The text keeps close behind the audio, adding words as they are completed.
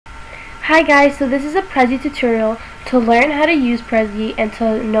Hi guys, so this is a Prezi tutorial to learn how to use Prezi and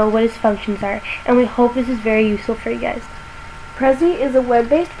to know what its functions are, and we hope this is very useful for you guys. Prezi is a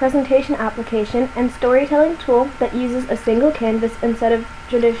web-based presentation application and storytelling tool that uses a single canvas instead of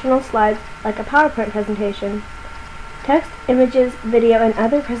traditional slides like a PowerPoint presentation. Text, images, video, and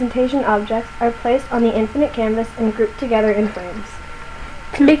other presentation objects are placed on the infinite canvas and grouped together in frames.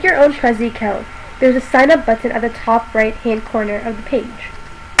 To make your own Prezi account, there's a sign up button at the top right hand corner of the page.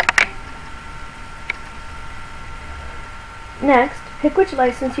 Next, pick which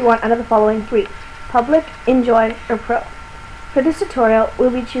license you want out of the following three: Public, Enjoy, or Pro. For this tutorial, we'll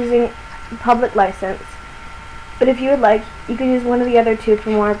be choosing Public license, but if you would like, you could use one of the other two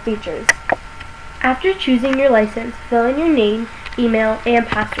for more features. After choosing your license, fill in your name, email, and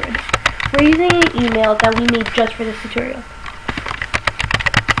password. We're using an email that we made just for this tutorial.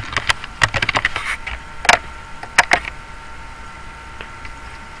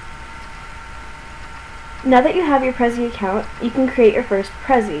 Now that you have your Prezi account, you can create your first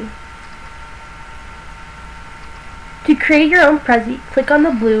Prezi. To create your own Prezi, click on the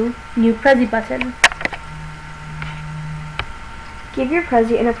blue New Prezi button. Give your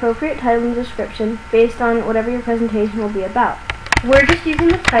Prezi an appropriate title and description based on whatever your presentation will be about. We're just using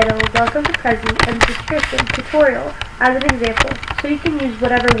the title, Welcome to Prezi, and the description, Tutorial, as an example, so you can use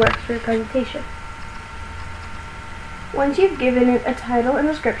whatever works for your presentation. Once you've given it a title and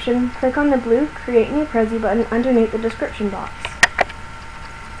description, click on the blue Create New Prezi button underneath the description box.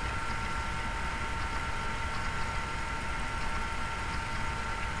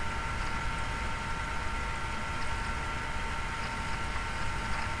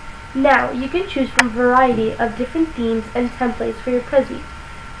 Now, you can choose from a variety of different themes and templates for your Prezi,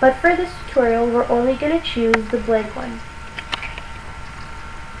 but for this tutorial, we're only going to choose the blank one.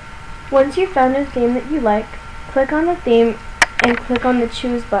 Once you've found a theme that you like, click on the theme and click on the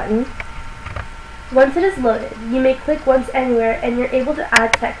Choose button. Once it is loaded, you may click once anywhere and you're able to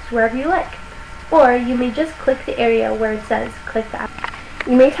add text wherever you like. Or you may just click the area where it says click to add.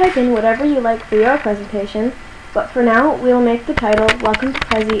 You may type in whatever you like for your presentation, but for now we will make the title Welcome to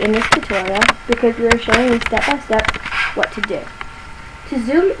Prezi in this tutorial because we are showing you step by step what to do. To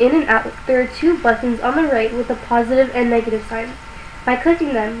zoom in and out, there are two buttons on the right with a positive and negative sign. By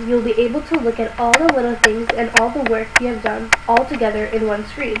clicking them, you'll be able to look at all the little things and all the work you have done all together in one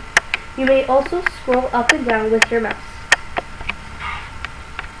screen. You may also scroll up and down with your mouse.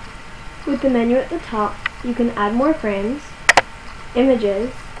 With the menu at the top, you can add more frames,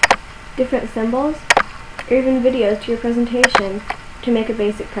 images, different symbols, or even videos to your presentation to make a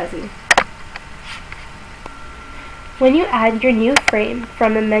basic Prezi. When you add your new frame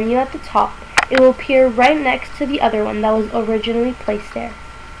from the menu at the top, it will appear right next to the other one that was originally placed there.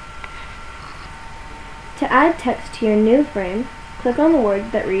 To add text to your new frame, click on the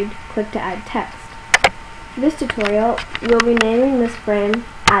word that reads Click to Add Text. For this tutorial, we'll be naming this frame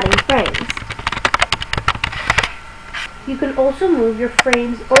Adding Frames. You can also move your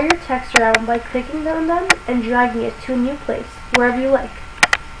frames or your text around by clicking on them and dragging it to a new place, wherever you like.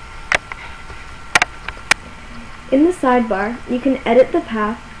 In the sidebar, you can edit the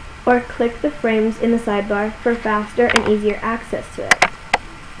path or click the frames in the sidebar for faster and easier access to it.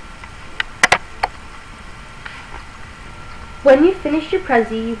 When you finish your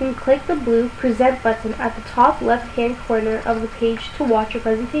Prezi, you can click the blue Present button at the top left-hand corner of the page to watch your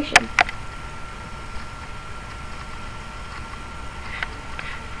presentation.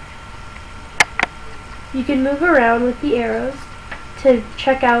 You can move around with the arrows to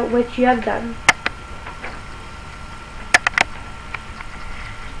check out what you have done.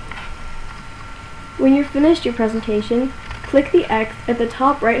 When you're finished your presentation, click the X at the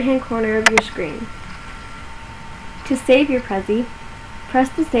top right-hand corner of your screen. To save your Prezi, press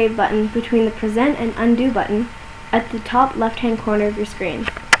the Save button between the Present and Undo button at the top left-hand corner of your screen.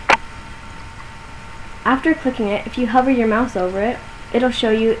 After clicking it, if you hover your mouse over it, it'll show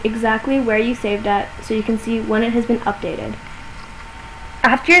you exactly where you saved at so you can see when it has been updated.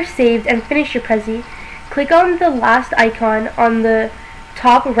 After you've saved and finished your Prezi, click on the last icon on the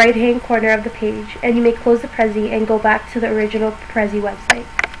top right hand corner of the page and you may close the Prezi and go back to the original Prezi website.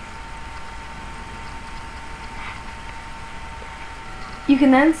 You can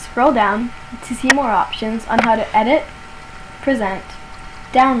then scroll down to see more options on how to edit, present,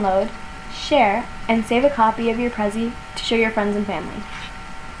 download, share, and save a copy of your Prezi to show your friends and family.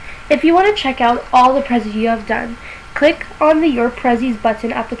 If you want to check out all the Prezi you have done, click on the Your Prezis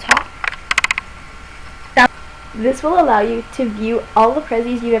button at the top. This will allow you to view all the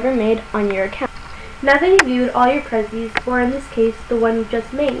Prezis you've ever made on your account. Now that you've viewed all your Prezis, or in this case, the one you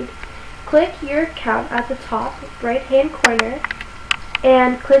just made, click your account at the top right hand corner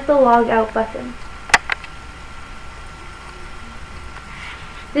and click the Log Out button.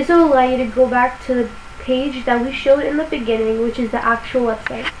 This will allow you to go back to the page that we showed in the beginning, which is the actual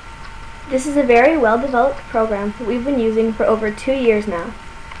website. This is a very well-developed program that we've been using for over 2 years now.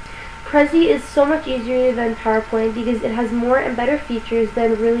 Prezi is so much easier than PowerPoint because it has more and better features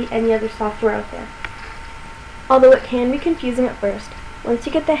than really any other software out there. Although it can be confusing at first, once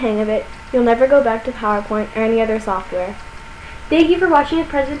you get the hang of it, you'll never go back to PowerPoint or any other software. Thank you for watching a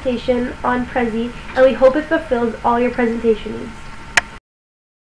presentation on Prezi, and we hope it fulfills all your presentation needs.